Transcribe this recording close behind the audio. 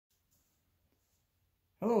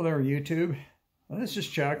Hello there, YouTube. Well, this is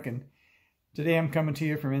Chuck, and today I'm coming to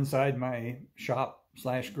you from inside my shop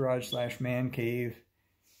slash garage slash man cave.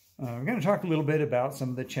 I'm going to talk a little bit about some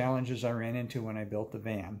of the challenges I ran into when I built the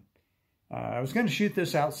van. I was going to shoot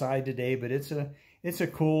this outside today, but it's a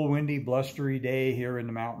cool, windy, blustery day here in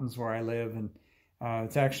the mountains where I live, and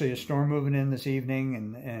it's actually a storm moving in this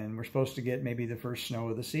evening, and we're supposed to get maybe the first snow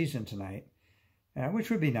of the season tonight, which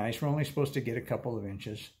would be nice. We're only supposed to get a couple of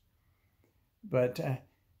inches. But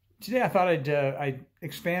today I thought I'd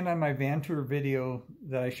expand on my van tour video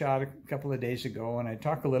that I shot a couple of days ago, and I'd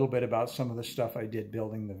talk a little bit about some of the stuff I did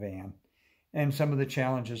building the van and some of the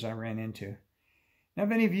challenges I ran into. Now,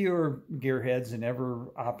 if any of you are gearheads and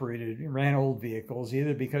ever ran old vehicles,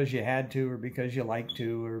 either because you had to or because you like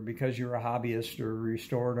to or because you're a hobbyist or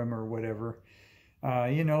restored them or whatever,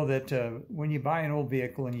 you know that when you buy an old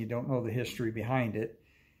vehicle and you don't know the history behind it,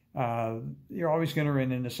 you're always going to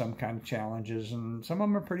run into some kind of challenges, and some of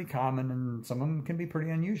them are pretty common and some of them can be pretty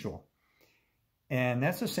unusual. And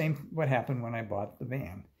that's the same what happened when I bought the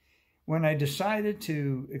van. When I decided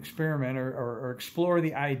to experiment or explore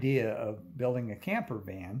the idea of building a camper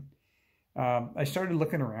van, I started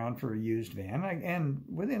looking around for a used van, and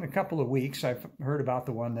within a couple of weeks I heard about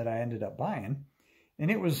the one that I ended up buying,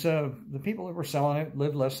 and it was the people that were selling it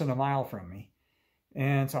lived less than a mile from me.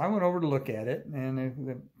 And so I went over to look at it, and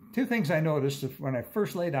the two things I noticed when I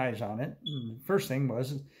first laid eyes on it, the first thing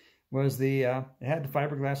was it had the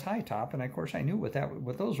fiberglass high top, and of course I knew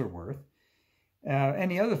what those were worth. And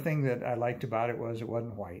the other thing that I liked about it was it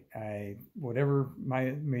wasn't white. Whatever my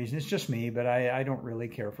reason, it's just me, but I don't really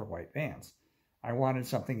care for white vans. I wanted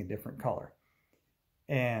something a different color.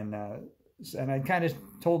 And I kind of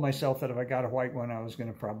told myself that if I got a white one, I was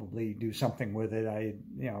going to probably do something with it.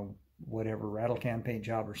 Whatever, rattle can paint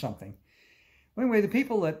job or something. Anyway, the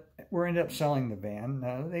people that ended up selling the van,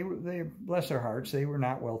 they bless their hearts, they were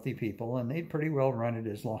not wealthy people, and they'd pretty well run it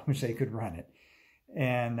as long as they could run it.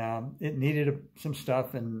 And it needed some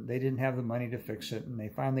stuff, and they didn't have the money to fix it, and they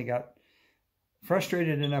finally got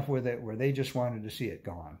frustrated enough with it where they just wanted to see it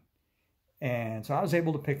gone. And so I was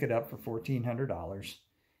able to pick it up for $1,400,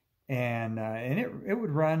 and it would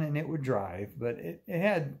run and it would drive, but it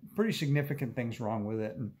had pretty significant things wrong with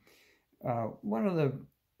it. And one of the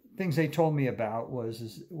things they told me about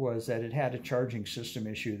was that it had a charging system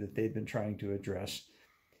issue that they'd been trying to address,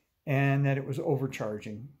 and that it was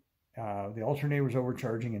overcharging. The alternator was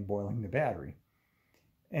overcharging and boiling the battery.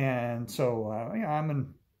 And so I'm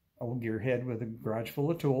an old gearhead with a garage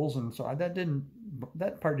full of tools, and so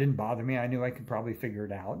that part didn't bother me. I knew I could probably figure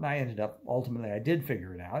it out, and ultimately I did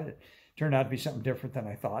figure it out. It turned out to be something different than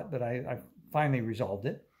I thought, but I finally resolved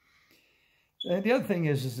it. The other thing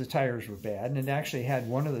is the tires were bad, and it actually had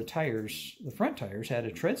one of the tires, the front tires, had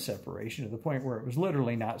a tread separation to the point where it was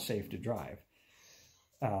literally not safe to drive.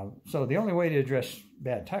 So the only way to address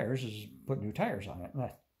bad tires is put new tires on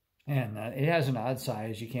it. And it has an odd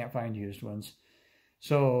size. You can't find used ones.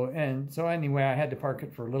 So anyway, I had to park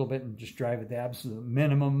it for a little bit and just drive at the absolute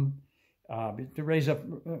minimum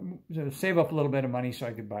to save up a little bit of money so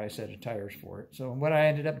I could buy a set of tires for it. So what I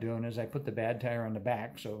ended up doing is I put the bad tire on the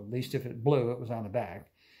back, so at least if it blew, it was on the back.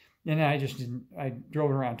 And I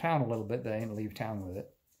drove it around town a little bit, but I didn't leave town with it.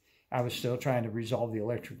 I was still trying to resolve the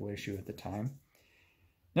electrical issue at the time.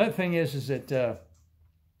 Another thing is that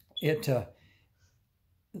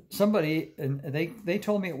somebody, and they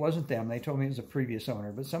told me it wasn't them, they told me it was a previous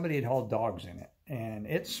owner, but somebody had hauled dogs in it, and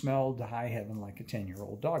it smelled to high heaven like a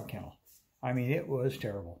 10-year-old dog kennel. I mean, it was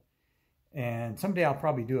terrible. And someday I'll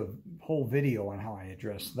probably do a whole video on how I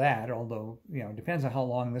address that, although, it depends on how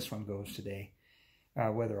long this one goes today,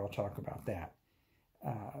 whether I'll talk about that.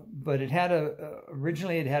 But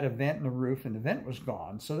originally it had a vent in the roof, and the vent was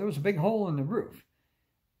gone, so there was a big hole in the roof.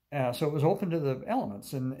 So it was open to the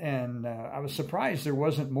elements, and I was surprised there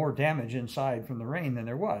wasn't more damage inside from the rain than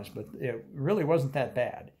there was, but it really wasn't that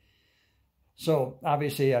bad. So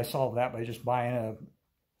obviously I solved that by just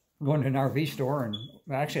going to an RV store, and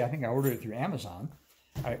actually I think I ordered it through Amazon.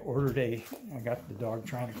 I got the dog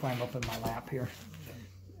trying to climb up in my lap here.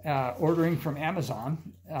 Ordering from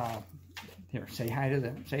Amazon. Here, say hi to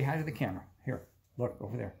the camera. Here, look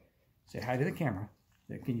over there. Say hi to the camera.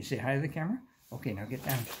 Can you say hi to the camera? Okay, now get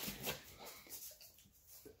down.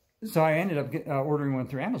 So I ended up ordering one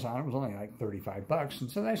through Amazon. It was only like $35,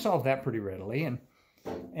 and so I solved that pretty readily.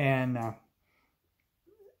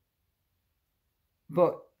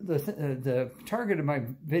 But the target of my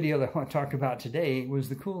video that I want to talk about today was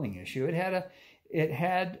the cooling issue. It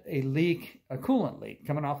had a leak, a coolant leak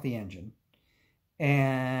coming off the engine,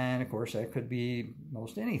 and of course that could be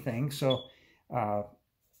most anything. So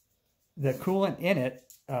the coolant in it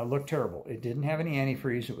looked terrible. It didn't have any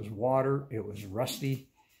antifreeze. It was water. It was rusty.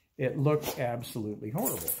 It looked absolutely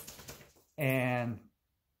horrible. And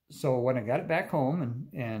so when I got it back home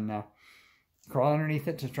and crawled underneath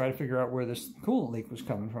it to try to figure out where this coolant leak was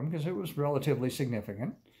coming from, because it was relatively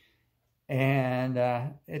significant, and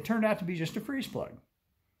it turned out to be just a freeze plug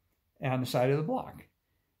on the side of the block.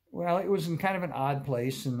 Well, it was in kind of an odd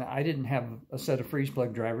place, and I didn't have a set of freeze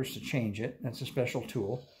plug drivers to change it. That's a special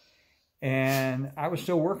tool. And I was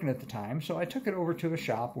still working at the time, so I took it over to a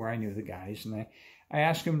shop where I knew the guys, and I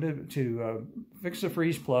asked them to fix the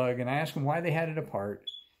freeze plug, and I asked them why they had it apart,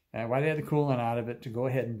 why they had the coolant out of it, to go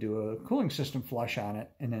ahead and do a cooling system flush on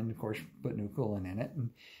it, and then, of course, put new coolant in it.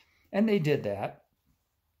 And they did that.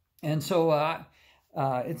 And so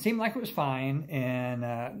it seemed like it was fine,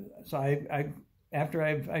 and so after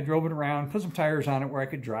I drove it around, put some tires on it where I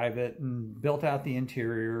could drive it, and built out the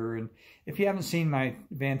interior. And if you haven't seen my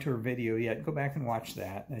van tour video yet, go back and watch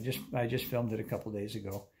that. I just filmed it a couple days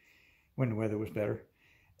ago when the weather was better.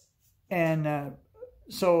 And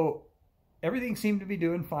so everything seemed to be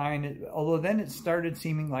doing fine, although then it started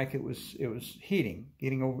seeming like it was heating,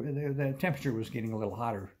 getting over, the temperature was getting a little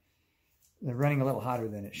hotter, running a little hotter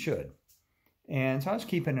than it should. And so I was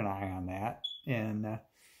keeping an eye on that. And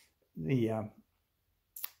the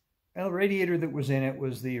radiator that was in it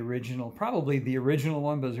was the original, probably the original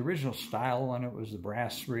one, but it was the original style one. It was the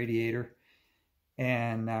brass radiator.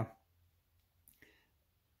 And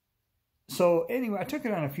so anyway, I took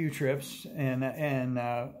it on a few trips, and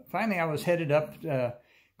finally I was headed up,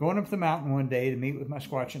 going up the mountain one day to meet with my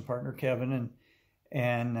squatching partner, Kevin,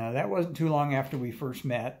 and that wasn't too long after we first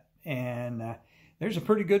met. And there's a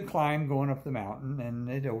pretty good climb going up the mountain, and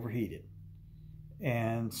it overheated.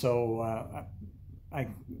 And so I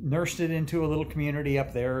nursed it into a little community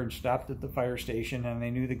up there and stopped at the fire station, and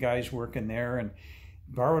they knew the guys working there, and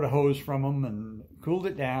borrowed a hose from them and cooled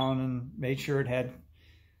it down and made sure it had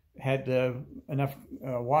enough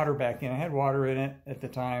water back in. I had water in it at the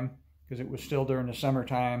time because it was still during the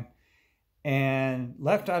summertime, and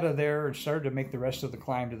left out of there and started to make the rest of the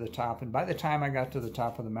climb to the top. And by the time I got to the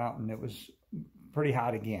top of the mountain, it was pretty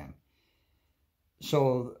hot again.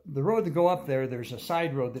 So the road to go up there, there's a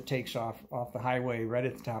side road that takes off the highway right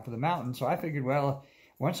at the top of the mountain. So I figured, well,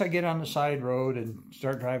 once I get on the side road and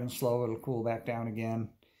start driving slow, it'll cool back down again,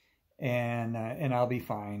 and I'll be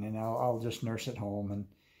fine, and I'll just nurse it home.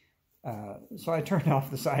 And so I turned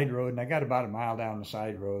off the side road, and I got about a mile down the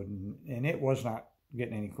side road, and it was not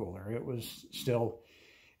getting any cooler. It was still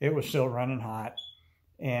running hot,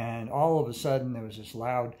 and all of a sudden there was this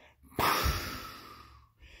loud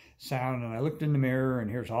sound, and I looked in the mirror,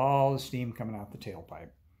 and here's all the steam coming out the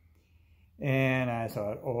tailpipe. And I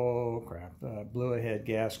thought, oh crap, blew a head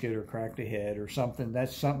gasket or cracked a head or something.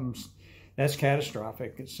 That's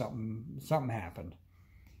catastrophic. It's something happened.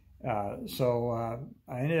 So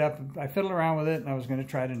I fiddled around with it, and I was going to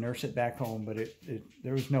try to nurse it back home, but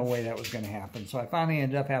there was no way that was going to happen. So I finally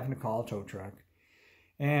ended up having to call a tow truck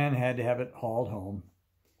and had to have it hauled home.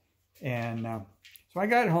 And so I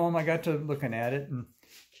got it home. I got to looking at it,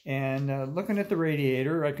 and looking at the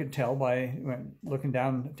radiator, I could tell by looking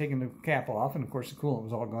down, taking the cap off, and of course the coolant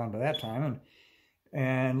was all gone by that time,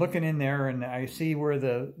 and looking in there, and I see where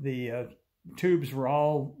the tubes were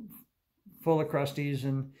all full of crusties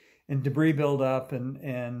and debris buildup,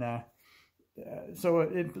 and so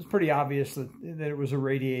it was pretty obvious that it was a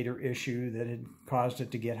radiator issue that had caused it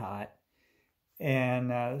to get hot.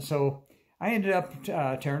 And so I ended up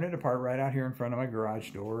tearing it apart right out here in front of my garage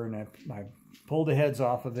door, and I pulled the heads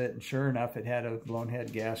off of it, and sure enough, it had a blown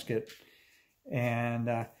head gasket.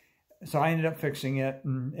 And so I ended up fixing it,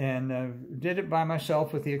 and did it by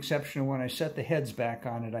myself, with the exception of when I set the heads back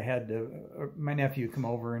on it. I had my nephew come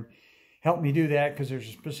over and help me do that, because there's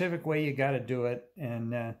a specific way you got to do it,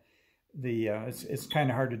 and it's kind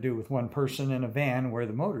of hard to do with one person in a van where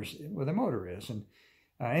the motor is. And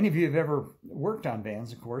any of you have ever worked on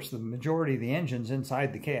vans, of course, the majority of the engine's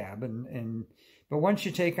inside the cab, but once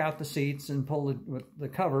you take out the seats and pull the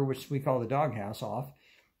cover, which we call the doghouse, off,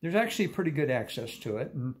 there's actually pretty good access to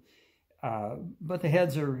it. And but the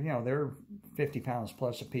heads are, they're 50 pounds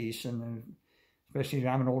plus a piece, and especially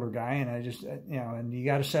I'm an older guy, and I just, and you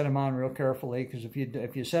got to set them on real carefully, because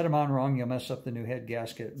if you set them on wrong, you'll mess up the new head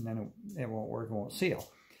gasket, and then it won't work, it won't seal.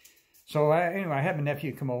 So I had my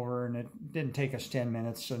nephew come over, and it didn't take us 10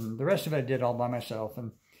 minutes, and the rest of it I did all by myself,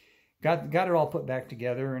 and got it all put back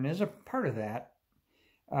together. And as a part of that,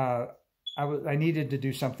 I needed to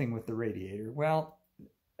do something with the radiator. Well,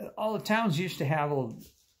 all the towns used to have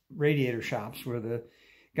radiator shops where the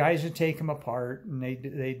guys would take them apart, and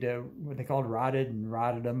they'd what they called rotted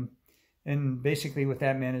them, And basically what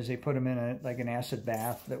that meant is they put them in like an acid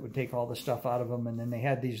bath that would take all the stuff out of them. And then they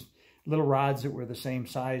had these little rods that were the same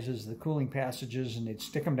size as the cooling passages, and they'd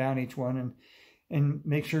stick them down each one and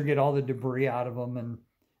make sure to get all the debris out of them. And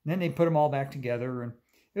then they put them all back together. And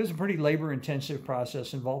it was a pretty labor-intensive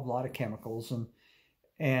process, involved a lot of chemicals.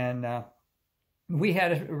 And we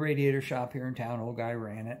had a radiator shop here in town. Old guy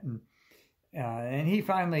ran it, and he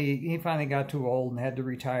finally got too old and had to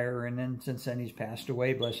retire. And then since then he's passed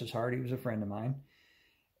away. Bless his heart. He was a friend of mine.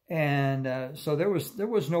 And so there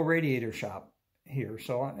was no radiator shop here.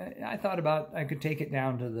 So I thought about I could take it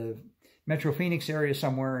down to the Metro Phoenix area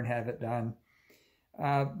somewhere and have it done.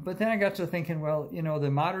 But then I got to thinking, well, you know,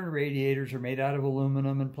 the modern radiators are made out of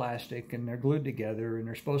aluminum and plastic, and they're glued together, and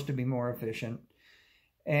they're supposed to be more efficient.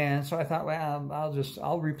 And so I thought, well,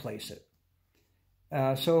 I'll replace it.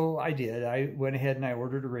 So I did. I went ahead and I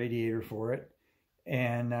ordered a radiator for it.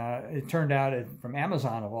 And it turned out, from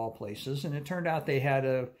Amazon of all places, and it turned out they had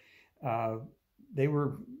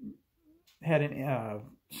had an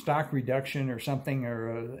stock reduction or something,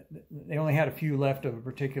 or they only had a few left of a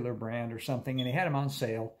particular brand or something, and they had them on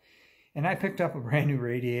sale. And I picked up a brand new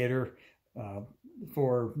radiator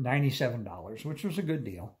for $97, which was a good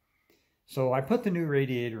deal. So I put the new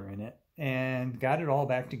radiator in it and got it all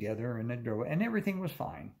back together, and then drove it, and everything was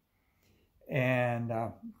fine. And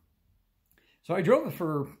so I drove it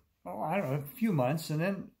for, I don't know, a few months, and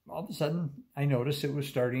then all of a sudden I noticed it was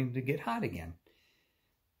starting to get hot again.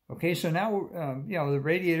 Okay, so now, you know, the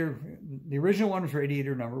radiator, the original one was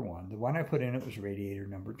radiator number 1. The one I put in it was radiator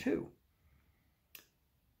number 2.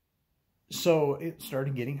 So it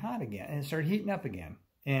started getting hot again, and it started heating up again.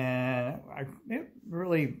 And it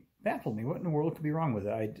really baffled me. What in the world could be wrong with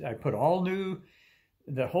it? I put all new,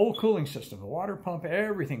 the whole cooling system, the water pump,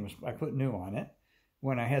 everything I put new on it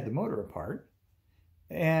when I had the motor apart.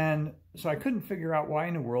 And so I couldn't figure out why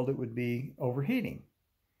in the world it would be overheating.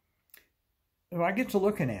 So I get to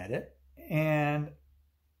looking at it, and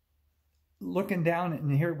looking down, and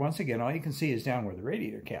here once again, all you can see is down where the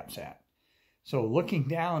radiator cap's at. So looking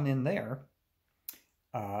down in there,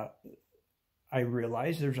 I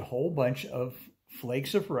realized there's a whole bunch of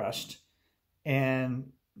flakes of rust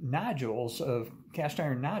and nodules of cast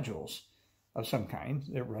iron nodules of some kind.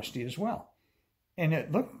 They're rusty as well. And it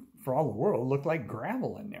looked, for all the world, looked like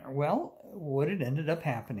gravel in there. Well, what had ended up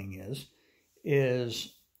happening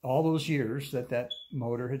is all those years that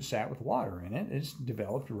motor had sat with water in it, it's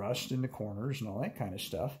developed rust in the corners and all that kind of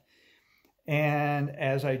stuff. And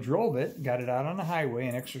as I drove it, got it out on the highway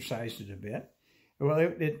and exercised it a bit, well,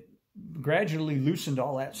 it gradually loosened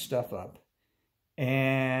all that stuff up.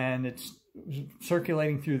 And it's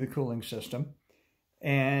circulating through the cooling system.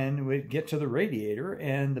 And we'd get to the radiator,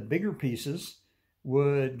 and the bigger pieces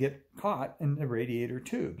would get caught in the radiator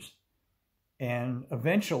tubes. And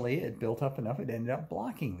eventually it built up enough, it ended up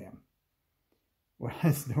blocking them. Well,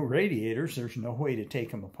 it's no radiators, there's no way to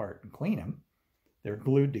take them apart and clean them. They're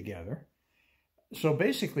glued together. So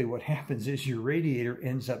basically what happens is your radiator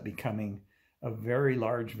ends up becoming a very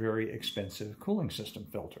large, very expensive cooling system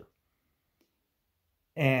filter.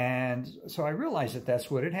 And so I realized that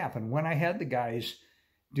that's what had happened. When I had the guys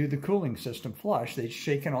do the cooling system flush, they'd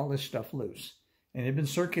shaken all this stuff loose. And it had been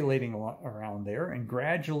circulating around there, and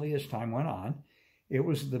gradually as time went on, it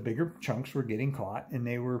was the bigger chunks were getting caught, and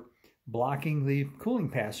they were blocking the cooling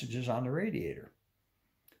passages on the radiator.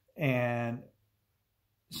 And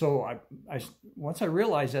so once I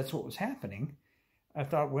realized that's what was happening, I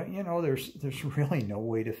thought, well, you know, there's really no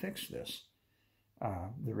way to fix this.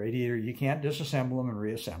 The radiator, you can't disassemble them and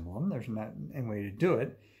reassemble them. There's not any way to do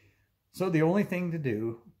it. So the only thing to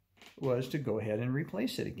do was to go ahead and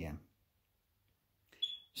replace it again.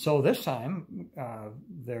 So this time,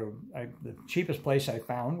 the cheapest place I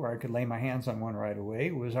found where I could lay my hands on one right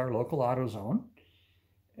away was our local AutoZone.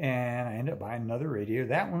 And I ended up buying another radiator.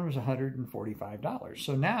 That one was $145.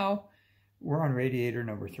 So now we're on radiator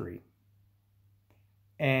number 3.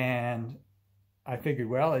 And I figured,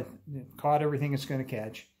 well, it caught everything it's going to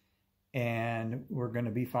catch, and we're going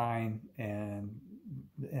to be fine, and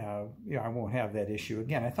you know, I won't have that issue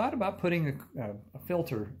again. I thought about putting a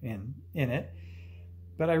filter in it,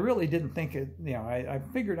 but I really didn't think it, you know, I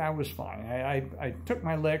figured I was fine. I took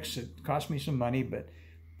my licks. It cost me some money,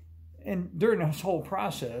 and during this whole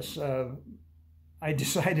process, I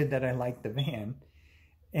decided that I liked the van,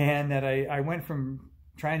 and that I went from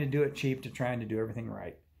trying to do it cheap to trying to do everything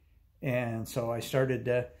right. And so I started,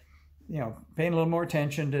 you know, paying a little more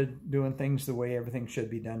attention to doing things the way everything should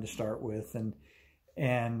be done to start with.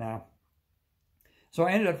 And so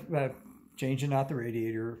I ended up changing out the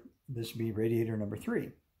radiator. This would be radiator number 3.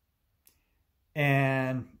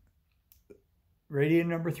 And radiator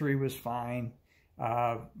number 3 was fine.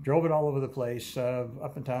 Drove it all over the place,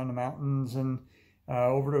 up and down the mountains, and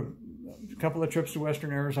over to a couple of trips to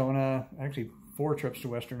Western Arizona, actually 4 trips to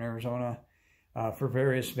Western Arizona, for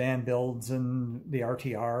various van builds and the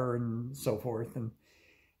RTR and so forth. And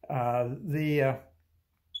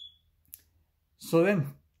so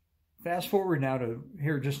then fast forward now to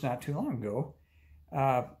here just not too long ago,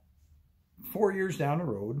 4 years down the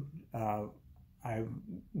road, I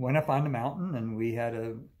went up on the mountain and we had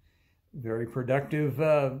a very productive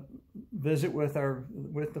visit with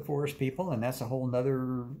the forest people, and that's a whole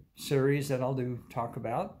nother series that I'll talk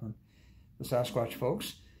about, the Sasquatch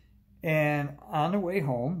folks. And on the way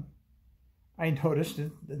home, I noticed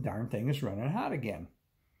that the darn thing is running hot again.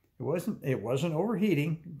 It wasn't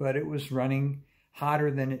overheating, but it was running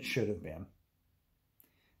hotter than it should have been.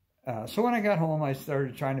 So when I got home, I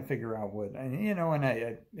started trying to figure out what, and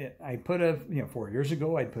I put 4 years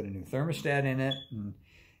ago, I'd put a new thermostat in it, and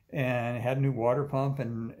it had a new water pump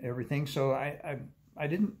and everything. So I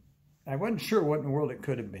wasn't sure what in the world it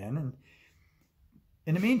could have been. And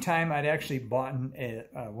in the meantime, I'd actually bought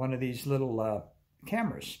one of these little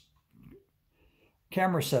camera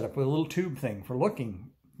setup with a little tube thing for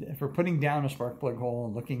putting down a spark plug hole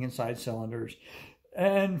and looking inside cylinders,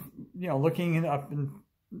 and looking it up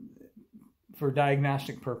for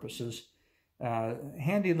diagnostic purposes.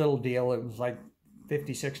 Handy little deal. It was like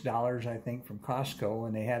 $56, I think, from Costco,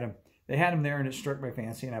 and they had them there, and it struck my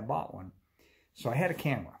fancy, and I bought one. So I had a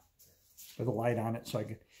camera with a light on it,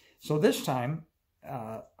 so this time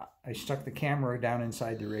I stuck the camera down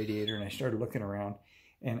inside the radiator, and I started looking around,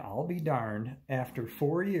 and I'll be darned, after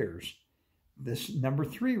 4 years, this number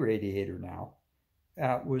 3 radiator now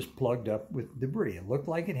was plugged up with debris. It looked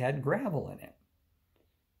like it had gravel in it.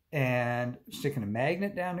 And sticking a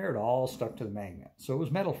magnet down there, it all stuck to the magnet. So it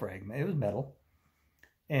was metal fragment. It was metal.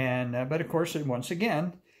 And but of course, once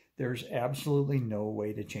again, there's absolutely no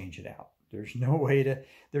way to change it out. There's no way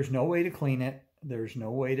to clean it. There's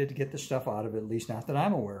no way to get the stuff out of it, at least not that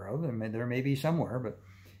I'm aware of. I mean, there may be somewhere, but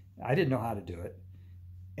I didn't know how to do it.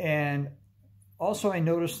 And also, I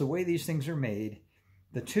noticed the way these things are made,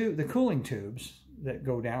 the cooling tubes that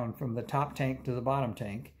go down from the top tank to the bottom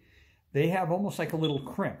tank, they have almost like a little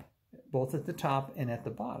crimp, both at the top and at the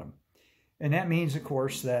bottom. And that means, of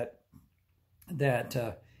course, that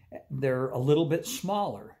they're a little bit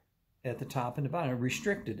smaller at the top and the bottom,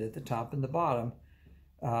 restricted at the top and the bottom,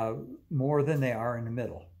 more than they are in the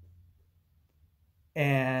middle.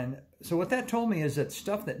 And so what that told me is that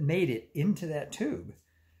stuff that made it into that tube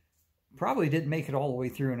probably didn't make it all the way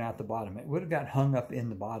through and out the bottom. It would have got hung up in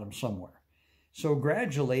the bottom somewhere. So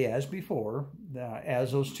gradually, as before,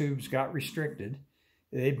 as those tubes got restricted,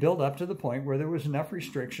 they built up to the point where there was enough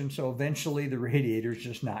restriction, so eventually the radiator's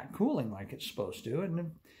just not cooling like it's supposed to,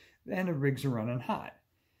 and the rigs are running hot.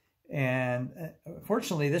 And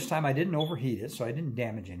fortunately, this time I didn't overheat it, so I didn't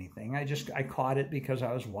damage anything. I caught it because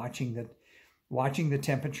I was watching the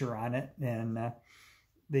temperature on it, and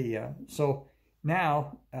so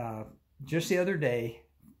now, just the other day,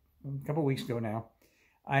 a couple weeks ago now,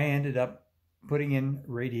 I ended up putting in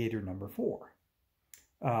radiator number 4.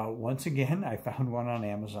 Once again, I found one on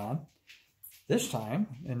Amazon. This time,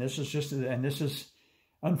 and this is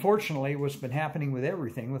unfortunately what's been happening with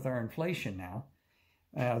everything with our inflation now.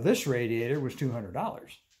 This radiator was $200.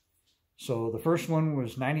 So the first one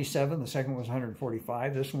was $97, the second was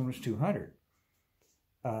 $145, this one was $200.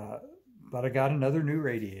 But I got another new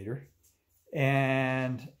radiator,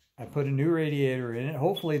 and I put a new radiator in it.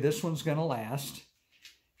 Hopefully this one's going to last,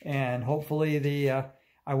 and hopefully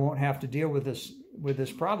I won't have to deal with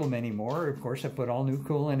this problem anymore. Of course, I put all new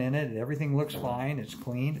coolant in it. Everything looks fine. It's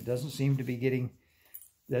clean. It doesn't seem to be getting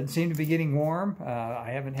warm. I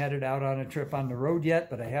haven't had it out on a trip on the road yet,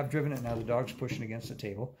 but I have driven it. Now the dog's pushing against the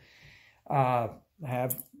table. I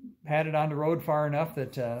have had it on the road far enough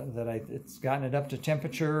that it's gotten it up to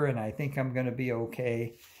temperature, and I think I'm going to be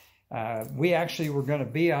okay. We actually were going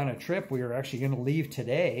to be on a trip. We were actually going to leave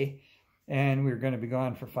today, and we were going to be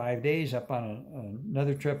gone for 5 days up on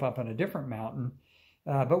another trip up on a different mountain.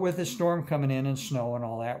 But with the storm coming in and snow and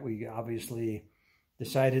all that, we obviously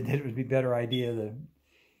decided that it would be a better idea.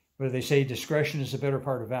 What they say, discretion is the better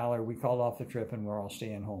part of valor. We called off the trip, and we're all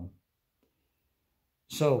staying home.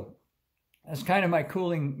 So that's kind of my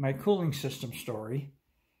cooling system story.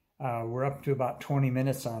 We're up to about 20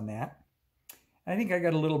 minutes on that. I think I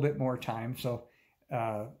got a little bit more time, so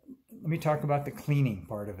let me talk about the cleaning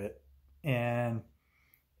part of it. And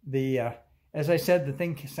as I said, the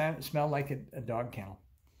thing smelled like a dog kennel.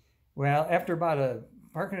 Well, after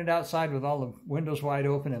parking it outside with all the windows wide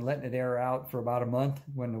open and letting it air out for about a month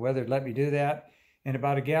when the weather let me do that, and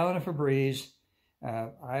about a gallon of Febreze,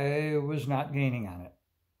 I was not gaining on it.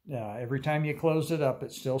 Every time you closed it up,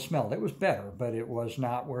 it still smelled. It was better, but it was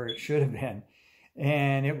not where it should have been.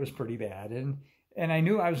 And it was pretty bad. And I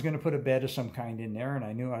knew I was going to put a bed of some kind in there, and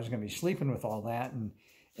I knew I was going to be sleeping with all that.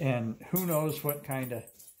 And who knows what kind of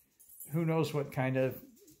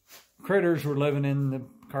critters were living in the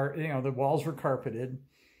car. You know, the walls were carpeted,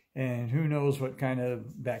 and who knows what kind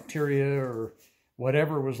of bacteria or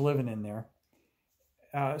whatever was living in there.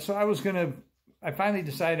 So I finally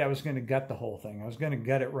decided I was going to gut the whole thing. I was going to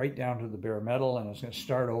gut it right down to the bare metal, and I was going to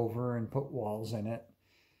start over and put walls in it.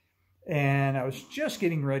 And I was just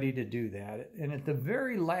getting ready to do that. And at the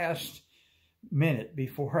very last minute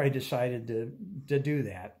before I decided to do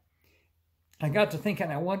that, I got to thinking,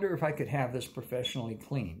 I wonder if I could have this professionally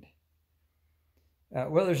cleaned.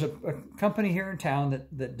 Well, there's a company here in town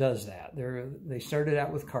that does that. They started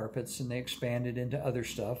out with carpets, and they expanded into other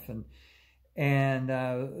stuff. And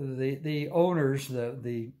the owners,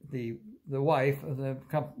 the wife of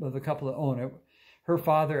the couple that own it, her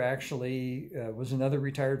father actually was another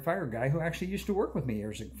retired fire guy who actually used to work with me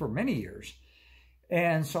for many years.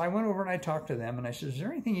 And so I went over and I talked to them, and I said, "Is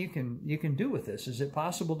there anything you can do with this? Is it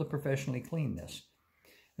possible to professionally clean this?"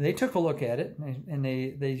 And they took a look at it, and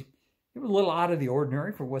it was a little out of the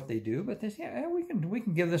ordinary for what they do, but they said, "Yeah, we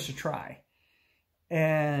can give this a try."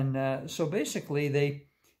 And so basically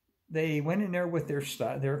they went in there with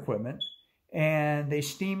their equipment, and they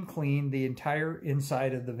steam cleaned the entire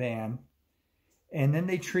inside of the van, and then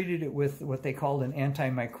they treated it with what they called an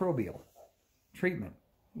antimicrobial treatment,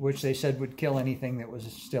 which they said would kill anything that was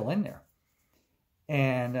still in there.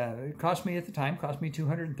 And it cost me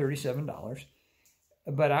 $237,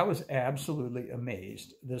 but I was absolutely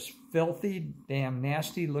amazed. This filthy, damn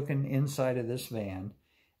nasty looking inside of this van,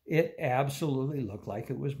 it absolutely looked like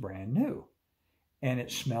it was brand new. And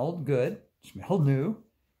it smelled good, smelled new,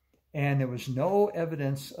 and there was no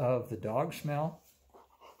evidence of the dog smell.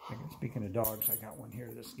 Speaking of dogs, I got one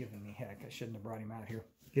here that's giving me heck. I shouldn't have brought him out here.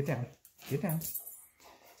 Get down, get down.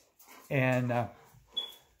 And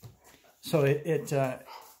so it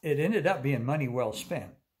ended up being money well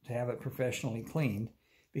spent to have it professionally cleaned,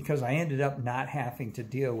 because I ended up not having to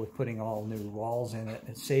deal with putting all new walls in it.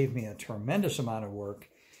 It saved me a tremendous amount of work,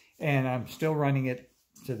 and I'm still running it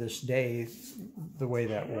to this day the way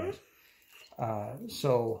that was.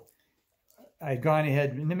 So I'd gone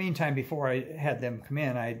ahead, in the meantime, before I had them come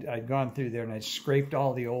in, I'd gone through there and I scraped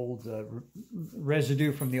all the old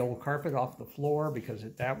residue from the old carpet off the floor, because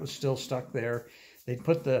that was still stuck there. They'd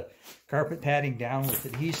put the carpet padding down with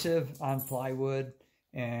adhesive on plywood,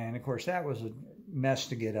 and of course that was a mess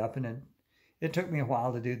to get up, and it took me a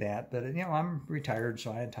while to do that, but you know, I'm retired,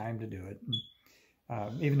 so I had time to do it. And,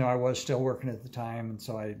 even though I was still working at the time, and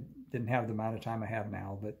so I didn't have the amount of time I have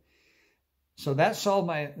now. But so that solved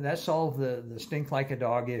the stink like a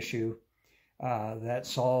dog issue. That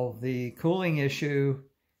solved the cooling issue,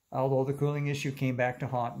 although the cooling issue came back to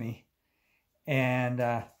haunt me. And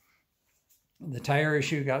the tire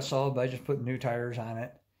issue got solved by just putting new tires on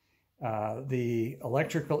it. The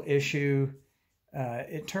electrical issue,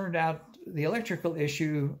 it turned out the electrical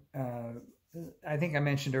issue, I think I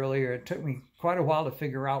mentioned earlier, it took me quite a while to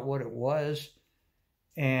figure out what it was,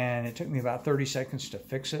 and it took me about 30 seconds to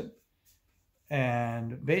fix it.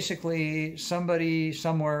 And basically, somebody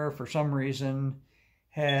somewhere, for some reason,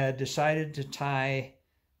 had decided to tie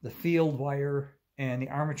the field wire and the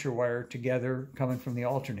armature wire together coming from the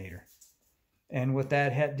alternator. And what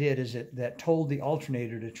that did is that told the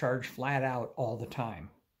alternator to charge flat out all the time.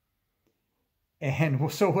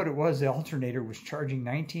 And so what it was, the alternator was charging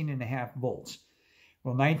 19.5 volts.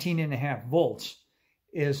 Well, 19.5 volts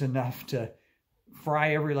is enough to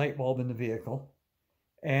fry every light bulb in the vehicle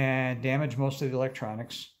and damage most of the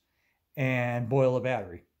electronics and boil the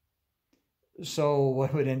battery. So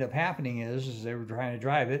what would end up happening is they were trying to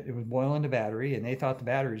drive it, it was boiling the battery, and they thought the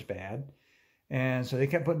battery's bad. And so they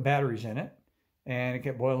kept putting batteries in it, and it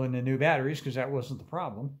kept boiling the new batteries because that wasn't the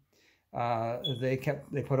problem. They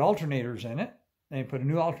put alternators in it. They put a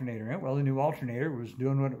new alternator in it. Well, the new alternator was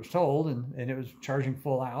doing what it was told, and it was charging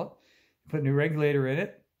full out. Put a new regulator in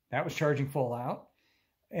it. That was charging full out.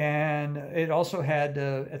 And it also had,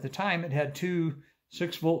 at the time, it had two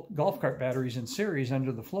 6-volt golf cart batteries in series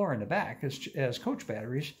under the floor in the back as coach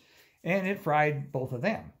batteries, and it fried both of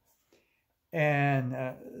them. And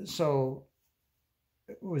so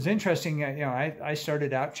it was interesting. You know, I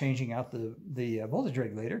started out changing out the voltage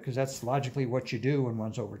regulator, because that's logically what you do when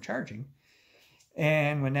one's overcharging.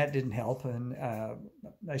 And when that didn't help, and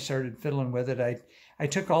I started fiddling with it, I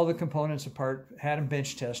took all the components apart, had them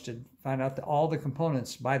bench tested, found out that all the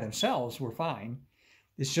components by themselves were fine.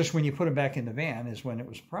 It's just when you put them back in the van is when it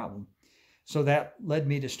was a problem. So that led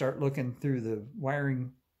me to start looking through the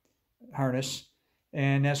wiring harness.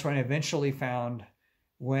 And that's when I eventually found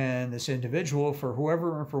when this individual, for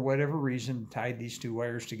whoever or for whatever reason, tied these two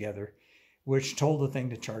wires together, which told the thing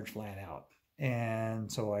to charge flat out.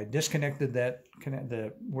 And so I disconnected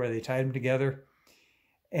where they tied them together,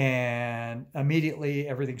 and immediately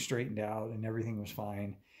everything straightened out and everything was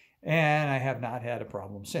fine. And I have not had a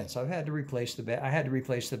problem since. I've had to replace the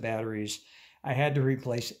batteries. I had to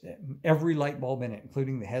replace every light bulb in it,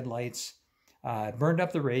 including the headlights. Burned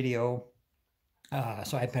up the radio,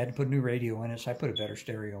 so I had to put a new radio in it. So I put a better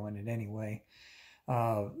stereo in it anyway.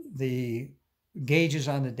 The gauges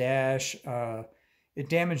on the dash, it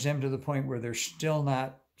damaged them to the point where they're still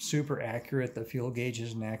not super accurate. The fuel gauge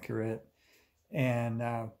isn't accurate,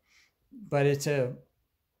 and but it's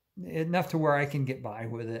enough to where I can get by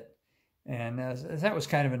with it. And that was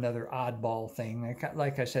kind of another oddball thing.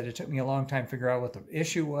 Like I said, it took me a long time to figure out what the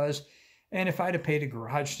issue was. And if I'd have paid a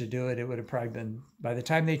garage to do it, it would have probably been, by the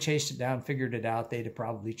time they chased it down, figured it out, they'd have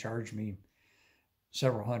probably charged me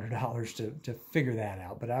several $100s to figure that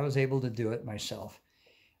out. But I was able to do it myself.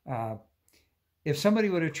 If somebody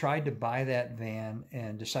would have tried to buy that van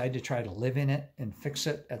and decided to try to live in it and fix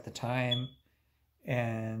it at the time,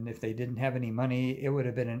 and if they didn't have any money, it would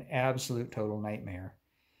have been an absolute total nightmare.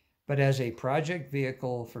 But as a project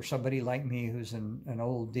vehicle for somebody like me, who's an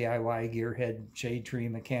old DIY gearhead, shade tree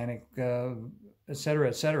mechanic, et cetera,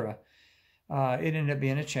 it ended up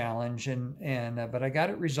being a challenge. But I got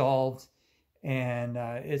it resolved, and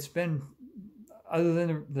it's been, other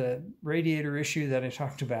than the radiator issue that I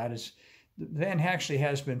talked about, is the van actually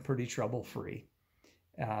has been pretty trouble-free.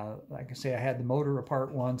 Like I say, I had the motor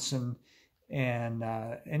apart once, and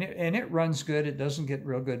it runs good. It doesn't get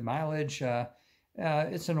real good mileage.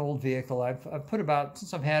 It's an old vehicle.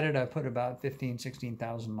 Since I've had it, I've put about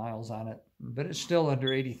 16,000 miles on it, but it's still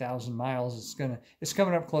under 80,000 miles. It's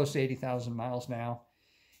coming up close to 80,000 miles now,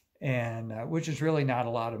 and which is really not a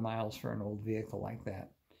lot of miles for an old vehicle like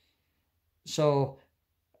that. So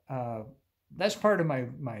that's part of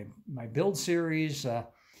my build series.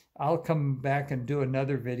 I'll come back and do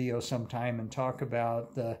another video sometime and talk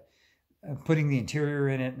about putting the interior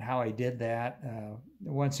in it and how I did that.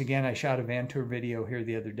 Once again, I shot a van tour video here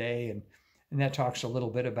the other day, and that talks a little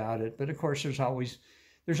bit about it. But of course, there's always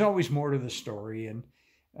more to the story. And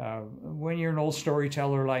when you're an old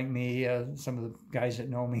storyteller like me, some of the guys that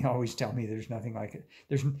know me always tell me there's nothing like it.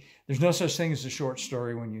 There's no such thing as a short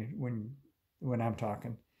story when I'm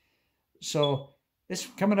talking. So it's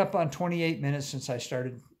coming up on 28 minutes since I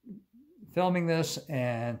started filming this,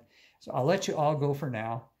 and so I'll let you all go for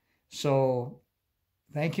now. So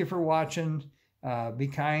thank you for watching. Be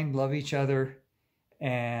kind, love each other,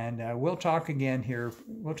 and we'll talk again here.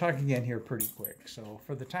 We'll talk again here pretty quick. So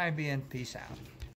for the time being, peace out.